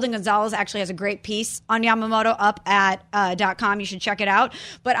 Alden Gonzalez actually has a great piece on Yamamoto up at .com. You should check it out.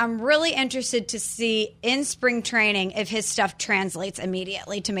 But I'm really interested to see in spring training if his stuff translates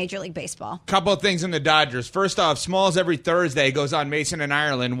immediately to Major League Baseball. Couple of things in the Dodgers. First off, Smalls every Thursday goes on Mason and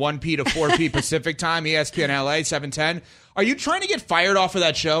Ireland, 1P to 4P Pacific Pacific time, ESPN LA, 7:10. Are you trying to get fired off of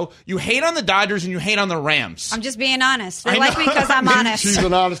that show? You hate on the Dodgers and you hate on the Rams. I'm just being honest. They like me because I'm honest. She's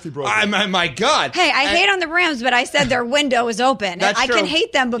an honesty broker. My God. Hey, I hate on the Rams, but I said their window is open. That's I true. can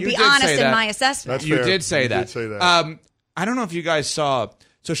hate them, but be honest in my assessment. That's You fair. did say You that. did say that. I don't know if you guys saw.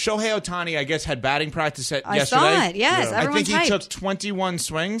 So Shohei Ohtani, I guess, had batting practice yesterday. I saw it, yes. Yeah. Everyone's I think he hyped. took 21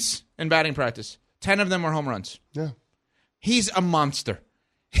 swings in batting practice. 10 of them were home runs. Yeah. He's a monster.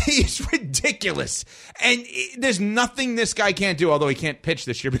 He's ridiculous. And there's nothing this guy can't do, although he can't pitch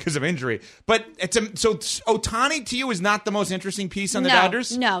this year because of injury. But so Ohtani to you is not the most interesting piece on the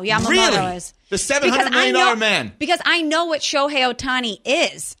Dodgers? No, Yamamoto really? is. The $700 million man. Because I know what Shohei Ohtani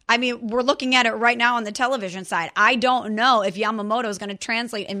is. I mean, we're looking at it right now on the television side. I don't know if Yamamoto is going to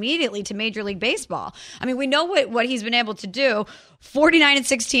translate immediately to Major League Baseball. I mean, we know what he's been able to do.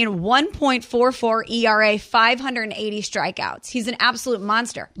 49-16, 1.44 ERA, 580 strikeouts. He's an absolute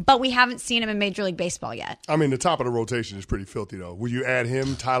monster. But we haven't seen him in Major League Baseball yet. I mean, the top of the rotation is pretty filthy, though. Will you add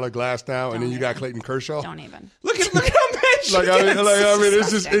him, Tyler Glasnow, and then you got Clayton Kershaw? Don't even. Look at how much. I mean, it's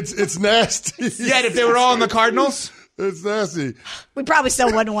just it's nasty. Yet if they were all in the Cardinals. It's nasty. We probably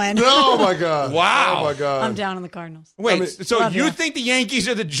still wouldn't win. Oh, my God. Wow. Oh, my God. I'm down on the Cardinals. Wait, so you think the Yankees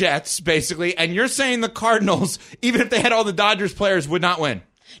are the Jets, basically, and you're saying the Cardinals, even if they had all the Dodgers players, would not win?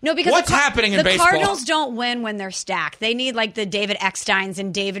 No, because what's happening in baseball? The Cardinals don't win when they're stacked. They need like the David Ecksteins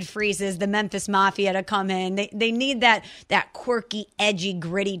and David Freeses, the Memphis Mafia to come in. They need that quirky, edgy,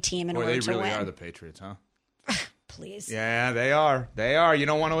 gritty team in order to win. They really are the Patriots, huh? Please. Yeah, they are. They are. You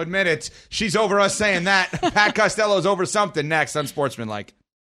don't want to admit it. She's over us saying that. Pat Costello's over something next on Sportsmanlike.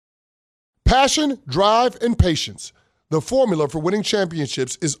 Passion, drive, and patience. The formula for winning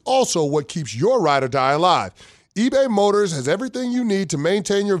championships is also what keeps your ride or die alive. eBay Motors has everything you need to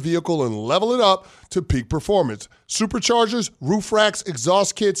maintain your vehicle and level it up to peak performance. Superchargers, roof racks,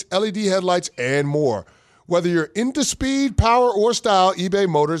 exhaust kits, LED headlights, and more. Whether you're into speed, power, or style, eBay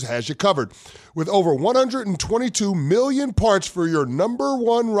Motors has you covered. With over 122 million parts for your number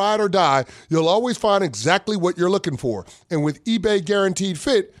one ride or die, you'll always find exactly what you're looking for. And with eBay Guaranteed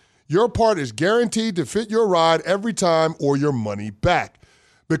Fit, your part is guaranteed to fit your ride every time or your money back.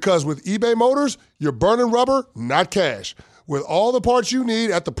 Because with eBay Motors, you're burning rubber, not cash. With all the parts you need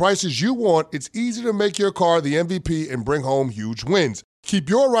at the prices you want, it's easy to make your car the MVP and bring home huge wins. Keep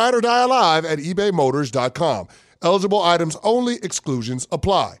your ride or die alive at ebaymotors.com. Eligible items only. Exclusions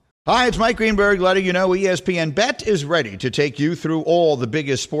apply. Hi, it's Mike Greenberg letting you know ESPN Bet is ready to take you through all the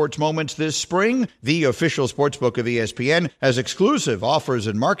biggest sports moments this spring. The official sportsbook of ESPN has exclusive offers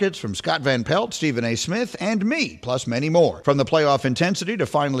and markets from Scott Van Pelt, Stephen A. Smith, and me, plus many more. From the playoff intensity to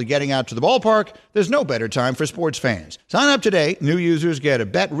finally getting out to the ballpark, there's no better time for sports fans. Sign up today. New users get a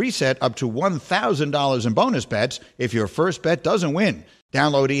bet reset up to $1,000 in bonus bets if your first bet doesn't win.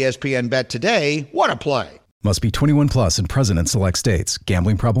 Download ESPN Bet today. What a play. Must be 21 plus and present in select states.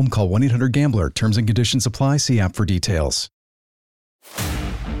 Gambling problem? Call 1-800-GAMBLER. Terms and conditions apply. See app for details.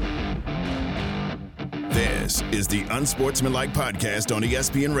 This is the Unsportsmanlike Podcast on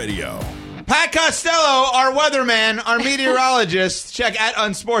ESPN Radio. Pat Costello, our weatherman, our meteorologist. Check at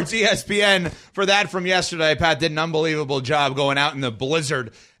Unsports ESPN for that from yesterday. Pat did an unbelievable job going out in the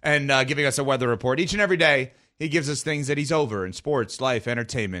blizzard and giving us a weather report. Each and every day, he gives us things that he's over in sports, life,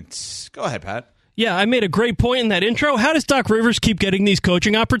 entertainment. Go ahead, Pat. Yeah, I made a great point in that intro. How does Doc Rivers keep getting these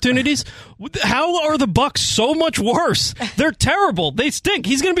coaching opportunities? How are the Bucks so much worse? They're terrible. They stink.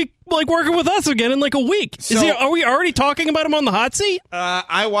 He's going to be like working with us again in like a week. Are we already talking about him on the hot seat?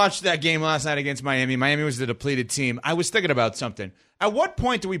 I watched that game last night against Miami. Miami was the depleted team. I was thinking about something. At what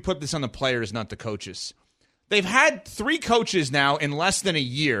point do we put this on the players, not the coaches? They've had 3 coaches now in less than a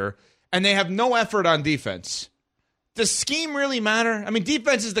year, and they have no effort on defense. Does scheme really matter? I mean,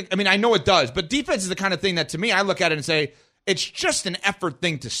 defense is I know it does, but defense is the kind of thing that, to me, I look at it and say, it's just an effort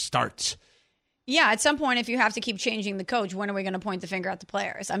thing to start. Yeah, at some point, if you have to keep changing the coach, when are we going to point the finger at the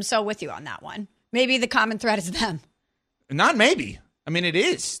players? I'm so with you on that one. Maybe the common thread is them. Not maybe. I mean, it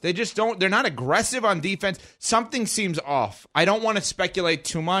is. They just don't. They're not aggressive on defense. Something seems off. I don't want to speculate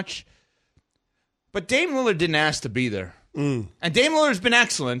too much, but Dame Lillard didn't ask to be there. And Dame Lillard's been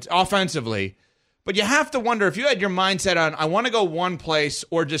excellent offensively. But you have to wonder, if you had your mindset on, I want to go one place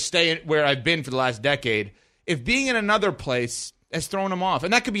or just stay where I've been for the last decade, if being in another place has thrown him off.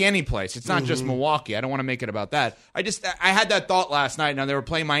 And that could be any place. It's not just Milwaukee. I don't want to make it about that. I had that thought last night. Now, they were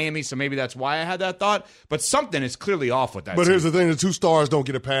playing Miami, so maybe that's why I had that thought. But something is clearly off with that But team. here's the thing. The two stars don't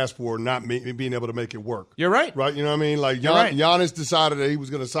get a pass for not being able to make it work. You're right. Right? You know what I mean? Like, right. Giannis decided that he was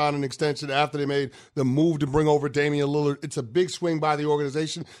going to sign an extension after they made the move to bring over Damian Lillard. It's a big swing by the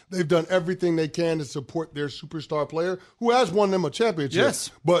organization. They've done everything they can to support their superstar player who has won them a championship.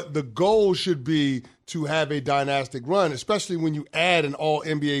 Yes. But the goal should be to have a dynastic run, especially when you add an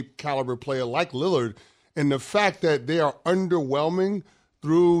all-NBA caliber player like Lillard. And the fact that they are underwhelming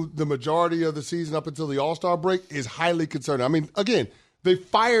through the majority of the season up until the All-Star break is highly concerning. I mean, again, they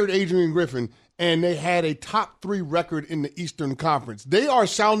fired Adrian Griffin, and they had a top 3 record in the Eastern Conference. They are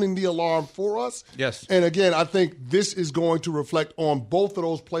sounding the alarm for us. Yes. And again, I think this is going to reflect on both of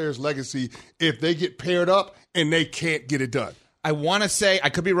those players' legacy if they get paired up and they can't get it done. I want to say, I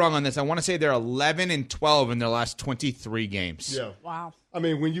could be wrong on this, I want to say they're 11-12 in their last 23 games. Yeah. Wow. I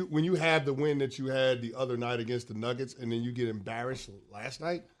mean, when you have the win that you had the other night against the Nuggets and then you get embarrassed last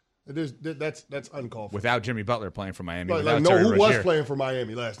night, that's uncalled for. Without Jimmy Butler playing for Miami. Who Terry was Rozier. playing for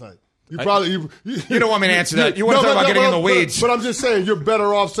Miami last night? You don't want me to answer that. You want to talk about getting in the weeds. But I'm just saying, you're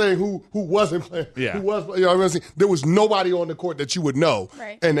better off saying who wasn't playing. Yeah. Who was, you know what I'm saying? There was nobody on the court that you would know,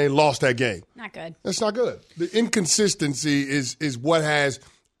 Right. and they lost that game. Not good. That's not good. The inconsistency is what has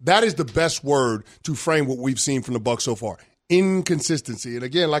 – that is the best word to frame what we've seen from the Bucks so far. Inconsistency. And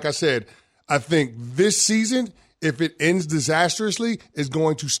again, like I said, I think this season, if it ends disastrously, is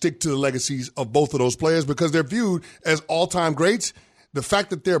going to stick to the legacies of both of those players because they're viewed as all-time greats. The fact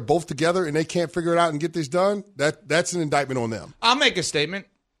that they're both together and they can't figure it out and get this done, that's an indictment on them. I'll make a statement.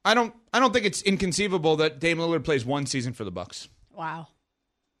 I don't think it's inconceivable that Dame Lillard plays one season for the Bucks. Wow.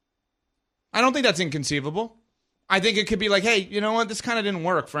 I don't think that's inconceivable. I think it could be like, hey, you know what? This kind of didn't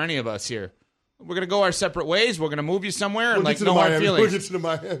work for any of us here. We're going to go our separate ways. We're going to move you somewhere and no hard feelings. We'll get to the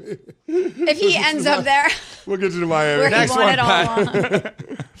Miami. If he ends up there. We'll get to the Miami. Where Next he won one, it all Pat.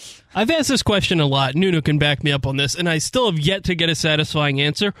 along. I've asked this question a lot. Nuno can back me up on this, and I still have yet to get a satisfying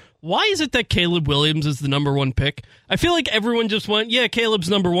answer. Why is it that Caleb Williams is the number 1 pick? I feel like everyone just went, yeah, Caleb's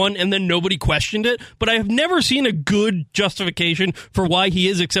number 1, and then nobody questioned it. But I have never seen a good justification for why he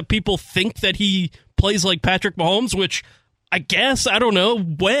is, except people think that he plays like Patrick Mahomes, which I guess, I don't know,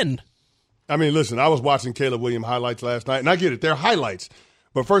 when? I mean, listen, I was watching Caleb Williams highlights last night, and I get it. They're highlights.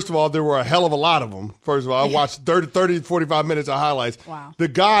 But first of all, there were a hell of a lot of them. First of all, I watched 30, 45 minutes of highlights. Wow. The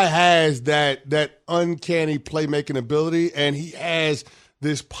guy has that uncanny playmaking ability, and he has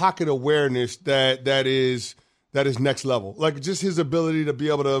this pocket awareness that is next level. Like just his ability to be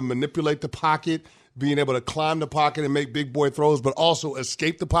able to manipulate the pocket, being able to climb the pocket and make big boy throws, but also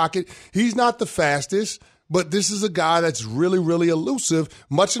escape the pocket. He's not the fastest, but this is a guy that's really, really elusive,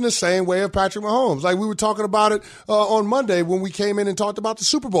 much in the same way of Patrick Mahomes. Like we were talking about it on Monday when we came in and talked about the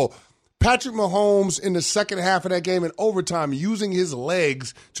Super Bowl. Patrick Mahomes in the second half of that game in overtime using his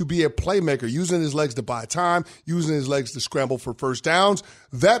legs to be a playmaker, using his legs to buy time, using his legs to scramble for first downs.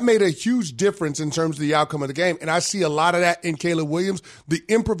 That made a huge difference in terms of the outcome of the game. And I see a lot of that in Caleb Williams. The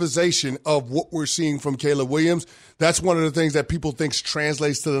improvisation of what we're seeing from Caleb Williams, that's one of the things that people think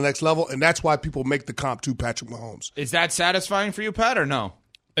translates to the next level. And that's why people make the comp to Patrick Mahomes. Is that satisfying for you, Pat, or no?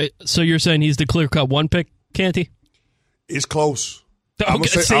 So you're saying he's the clear-cut 1 pick, Canty? It's close. Okay, I'm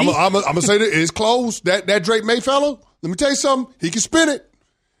gonna say that it's close. That Drake May fellow, let me tell you something. He can spin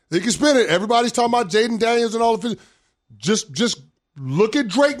it. Everybody's talking about Jaden Daniels and all of it. Just look at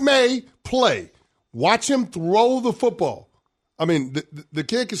Drake May play. Watch him throw the football. I mean, the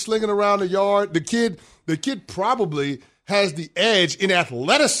kid can sling it around the yard. The kid probably has the edge in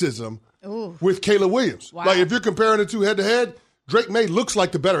athleticism with Caleb Williams. Wow. Like if you're comparing the two head to head, Drake May looks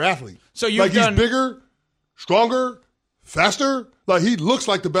like the better athlete. So he's bigger, stronger, faster. Like he looks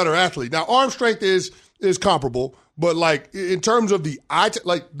like the better athlete. Now arm strength is comparable, but like in terms of the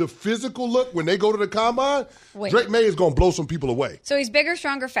the physical look when they go to the combine, Drake May is going to blow some people away. So he's bigger,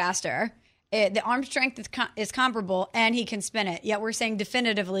 stronger, faster. The arm strength is comparable, and he can spin it. Yet we're saying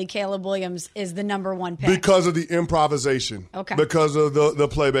definitively Caleb Williams is the number 1 pick. Because of the improvisation. Okay. Because of the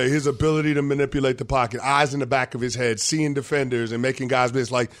playback, his ability to manipulate the pocket, eyes in the back of his head, seeing defenders and making guys miss.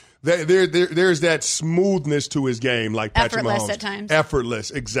 Like there's that smoothness to his game, like Patrick Mahomes. Effortless at times.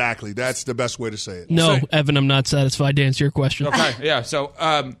 Effortless, exactly. That's the best way to say it. No, Evan, I'm not satisfied to answer your question. Okay, yeah. So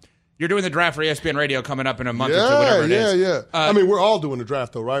you're doing the draft for ESPN Radio coming up in a month or two, whatever it is. Yeah. I mean, we're all doing the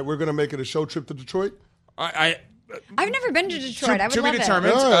draft, though, right? We're going to make it a show trip to Detroit. I've never been to Detroit. I would to love be it.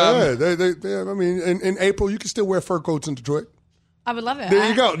 determined. I mean, in April, you can still wear fur coats in Detroit. I would love it. There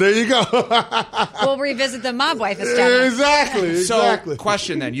you go. We'll revisit the mob wife aesthetic. Exactly. So,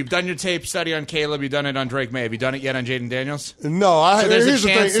 question then. You've done your tape study on Caleb. You've done it on Drake May. Have you done it yet on Jaden Daniels? No. Here's the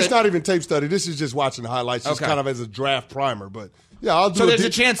thing. that- It's not even tape study. This is just watching the highlights, just kind of as a draft primer. But, yeah, I'll do So there's a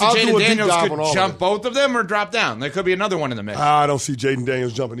chance that Jaden Daniels could jump both of them or drop down. There could be another one in the mix. I don't see Jaden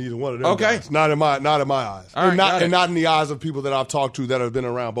Daniels jumping either one of them. Okay. Guys. Not in my eyes. All right, and not in the eyes of people that I've talked to that have been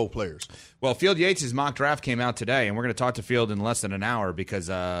around both players. Well, Field Yates' mock draft came out today, and we're going to talk to Field in less than an hour because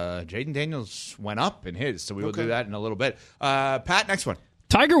Jaden Daniels went up in his, so we will do that in a little bit. Pat, next one.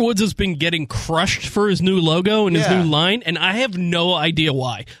 Tiger Woods has been getting crushed for his new logo and his new line, and I have no idea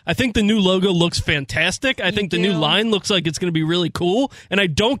why. I think the new logo looks fantastic. I think the new line looks like it's going to be really cool, and I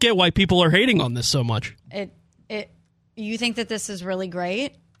don't get why people are hating on this so much. You think that this is really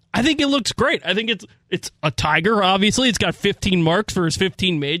great? I think it looks great. I think it's a tiger, obviously. It's got 15 marks for his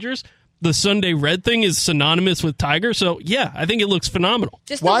 15 majors. The Sunday Red thing is synonymous with Tiger, so yeah, I think it looks phenomenal.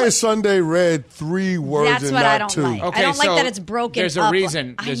 Why is Sunday Red 3 words and not 2? Like. Okay, I don't like that it's broken. There's a up.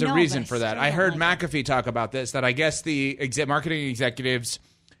 reason. There's a reason but for that. I heard McAfee talk about this. That I guess the marketing executives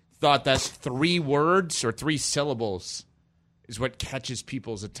thought that 3 words or 3 syllables is what catches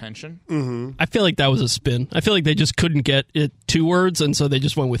people's attention. Mm-hmm. I feel like that was a spin. I feel like they just couldn't get it 2 words, and so they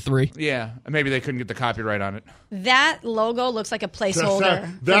just went with 3. Yeah, maybe they couldn't get the copyright on it. That logo looks like a placeholder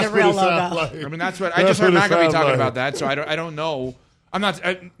for that's the real what it logo. sounds like. I mean, that's what I just heard That's what it McAfee sounds talking like. about that. So I don't know. I'm not.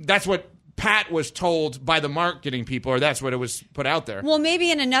 That's what Pat was told by the marketing people, or that's what it was put out there. Well, maybe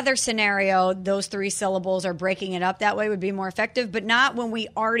in another scenario, those 3 syllables or breaking it up that way would be more effective, but not when we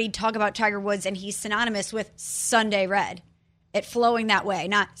already talk about Tiger Woods and he's synonymous with Sunday Red. It flowing that way,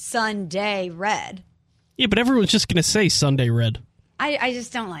 not Sunday Red. Yeah, but everyone's just going to say Sunday Red. I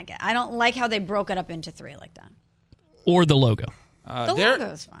just don't like it. I don't like how they broke it up into 3 like that. Or the logo. The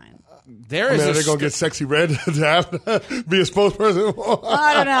logo's fine. There I is mean, are they going to get Sexy Red to have be a spokesperson?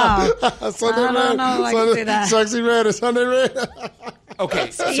 I don't know. Sunday I don't know if I can see that. Sexy Red and Sunday Red.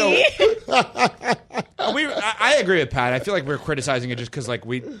 Okay, so I agree with Pat. I feel like we're criticizing it just because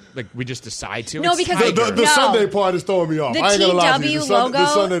we just decide to. No, It's because Tiger. The Sunday part is throwing me off. The I ain't gonna lie to you. TW The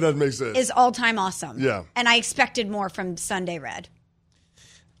Sunday doesn't make sense. is all-time awesome. Yeah. And I expected more from Sunday Red.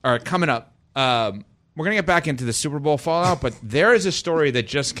 All right, coming up, we're going to get back into the Super Bowl fallout, but there is a story that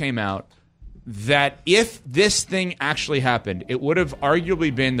just came out that if this thing actually happened, it would have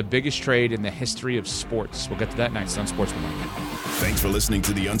arguably been the biggest trade in the history of sports. We'll get to that next on Sportsmanlike. Thanks for listening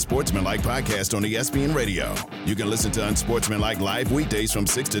to the Unsportsmanlike podcast on ESPN Radio. You can listen to Unsportsmanlike live weekdays from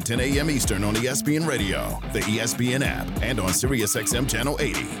 6 to 10 a.m. Eastern on ESPN Radio, the ESPN app, and on SiriusXM Channel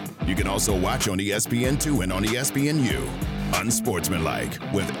 80. You can also watch on ESPN2 and on ESPNU.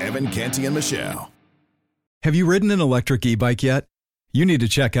 Unsportsmanlike with Evan, Canty, and Michelle. Have you ridden an electric e-bike yet? You need to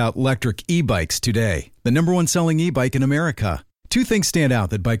check out Electric E-Bikes today, the #1 selling e-bike in America. 2 things stand out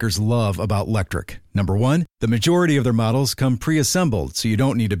that bikers love about Electric. Number 1, the majority of their models come pre-assembled, so you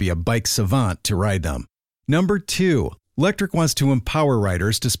don't need to be a bike savant to ride them. Number 2, Electric wants to empower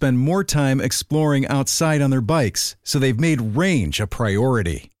riders to spend more time exploring outside on their bikes, so they've made range a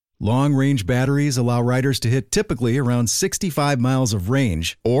priority. Long-range batteries allow riders to hit typically around 65 miles of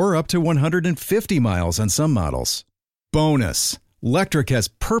range, or up to 150 miles on some models. Bonus! Electric has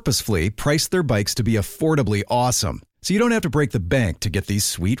purposefully priced their bikes to be affordably awesome, so you don't have to break the bank to get these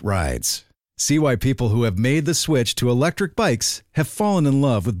sweet rides. See why people who have made the switch to electric bikes have fallen in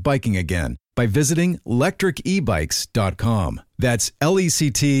love with biking again by visiting lectricebikes.com. That's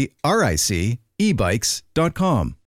LECTRIC ebikes.com.